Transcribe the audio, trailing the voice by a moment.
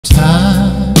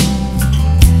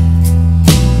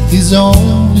is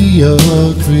only a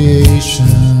creation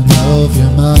of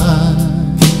your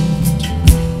mind.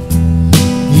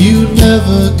 You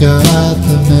never got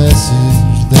the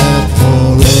message that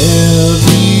for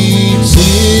every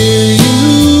tear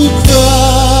you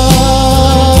cry,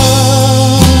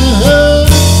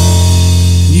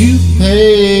 you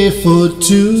pay for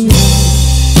two.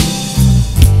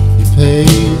 You pay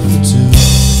for two.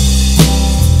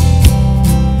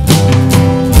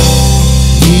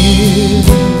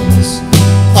 Years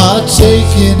are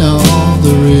taken on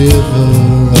the river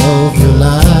of your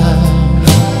life.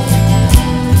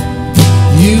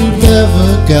 You never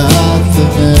got the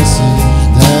message